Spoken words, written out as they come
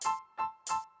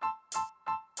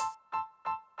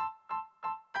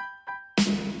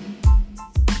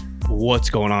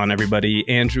What's going on, everybody?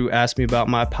 Andrew asked me about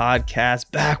my podcast,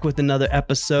 back with another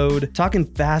episode. Talking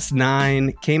Fast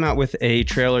 9, came out with a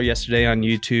trailer yesterday on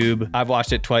YouTube. I've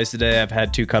watched it twice today. I've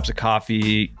had 2 cups of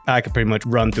coffee. I could pretty much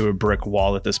run through a brick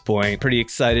wall at this point. Pretty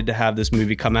excited to have this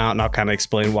movie come out, and I'll kind of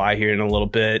explain why here in a little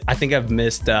bit. I think I've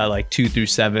missed like 2 through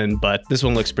 7, but this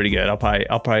one looks pretty good. I'll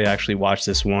probably actually watch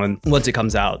this one once it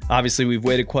comes out. Obviously, we've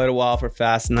waited quite a while for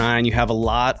Fast 9. You have a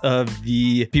lot of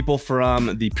the people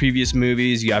from the previous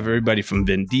movies. You have everybody from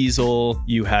Vin Diesel.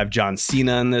 You have John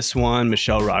Cena in this one,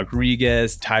 Michelle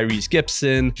Rodriguez, Tyrese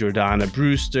Gibson, Jordana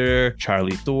Brewster,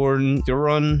 Charlie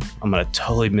Theron. I'm gonna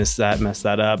totally mess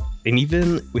that up. And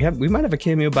even we might have a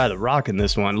cameo by The Rock in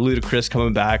this one. Ludacris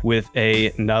coming back with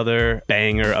another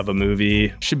banger of a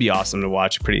movie. Should be awesome to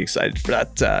watch. Pretty excited for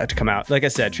that to come out. Like I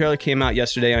said, trailer came out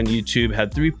yesterday on YouTube,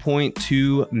 had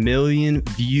 3.2 million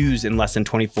views in less than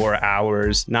 24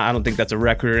 hours. Now, I don't think that's a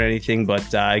record or anything,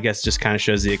 but I guess just kind of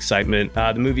shows the excitement.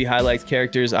 The movie highlights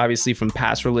characters, obviously, from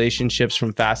past relationships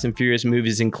from Fast and Furious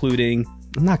movies, including...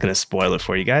 I'm not going to spoil it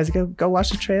for you guys. Go watch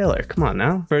the trailer. Come on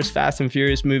now. First Fast and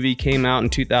Furious movie came out in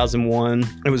 2001.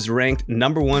 It was ranked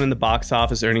 #1 in the box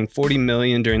office, earning $40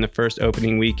 million during the first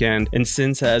opening weekend, and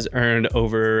since has earned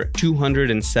over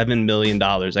 $207 million.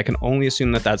 I can only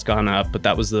assume that that's gone up, but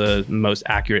that was the most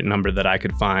accurate number that I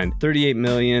could find. $38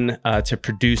 million to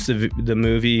produce the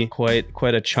movie. Quite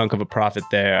a chunk of a profit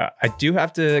there. I do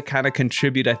have to kind of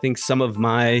contribute, I think, some of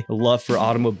my love for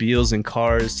automobiles and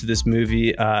cars to this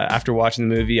movie. After watching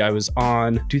the movie, I was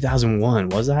on 2001,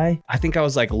 was I? I think I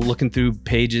was like looking through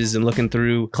pages and looking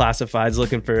through classifieds,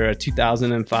 looking for a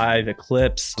 2005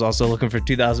 Eclipse. I was also looking for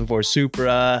 2004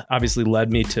 Supra. Obviously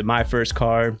led me to my first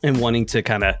car and wanting to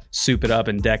kind of soup it up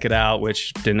and deck it out,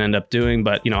 which didn't end up doing,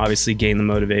 but obviously gained the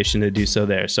motivation to do so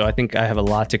there. So I think I have a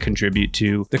lot to contribute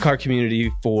to the car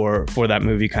community for that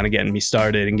movie, kind of getting me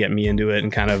started and getting me into it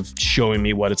and kind of showing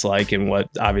me what it's like, and what,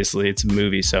 obviously it's a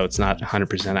movie, so it's not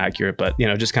 100% accurate, but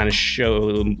just kind of show,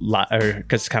 or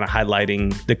because kind of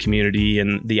highlighting the community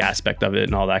and the aspect of it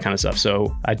and all that kind of stuff.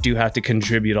 So I do have to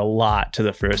contribute a lot to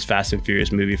the first Fast and Furious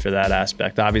movie for that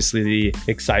aspect. Obviously the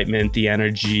excitement, the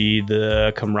energy,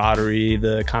 the camaraderie,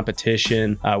 the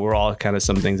competition were all kind of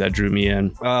some things that drew me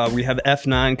in. We have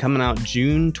F9 coming out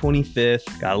June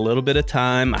 25th. Got a little bit of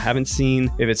time. I haven't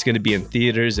seen if it's going to be in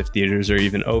theaters, if theaters are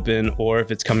even open, or if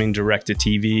it's coming direct to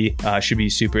TV. Should be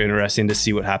super interesting to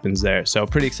see what happens there. So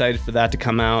pretty excited for that to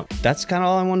come out. That's kind of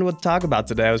all I wanted to talk about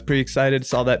today. I was pretty excited.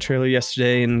 Saw that trailer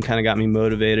yesterday and kind of got me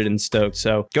motivated and stoked.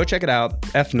 So go check it out.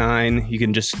 F9. You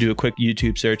can just do a quick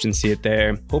YouTube search and see it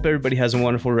there. Hope everybody has a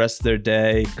wonderful rest of their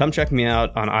day. Come check me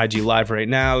out on IG Live right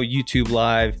now, YouTube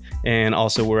Live, and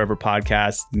also wherever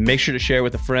podcasts. Make sure to share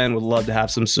with a friend. Would love to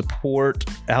have some support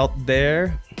out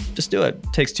there. Just do it.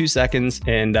 Takes 2 seconds,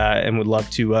 and would love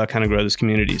to kind of grow this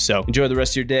community. So enjoy the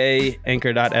rest of your day.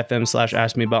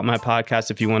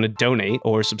 Anchor.fm/askmeaboutmypodcast if you want to donate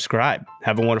or subscribe.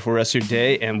 Have a wonderful rest of your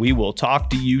day, and we will talk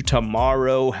to you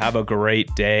tomorrow. Have a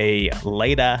great day.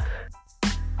 Later.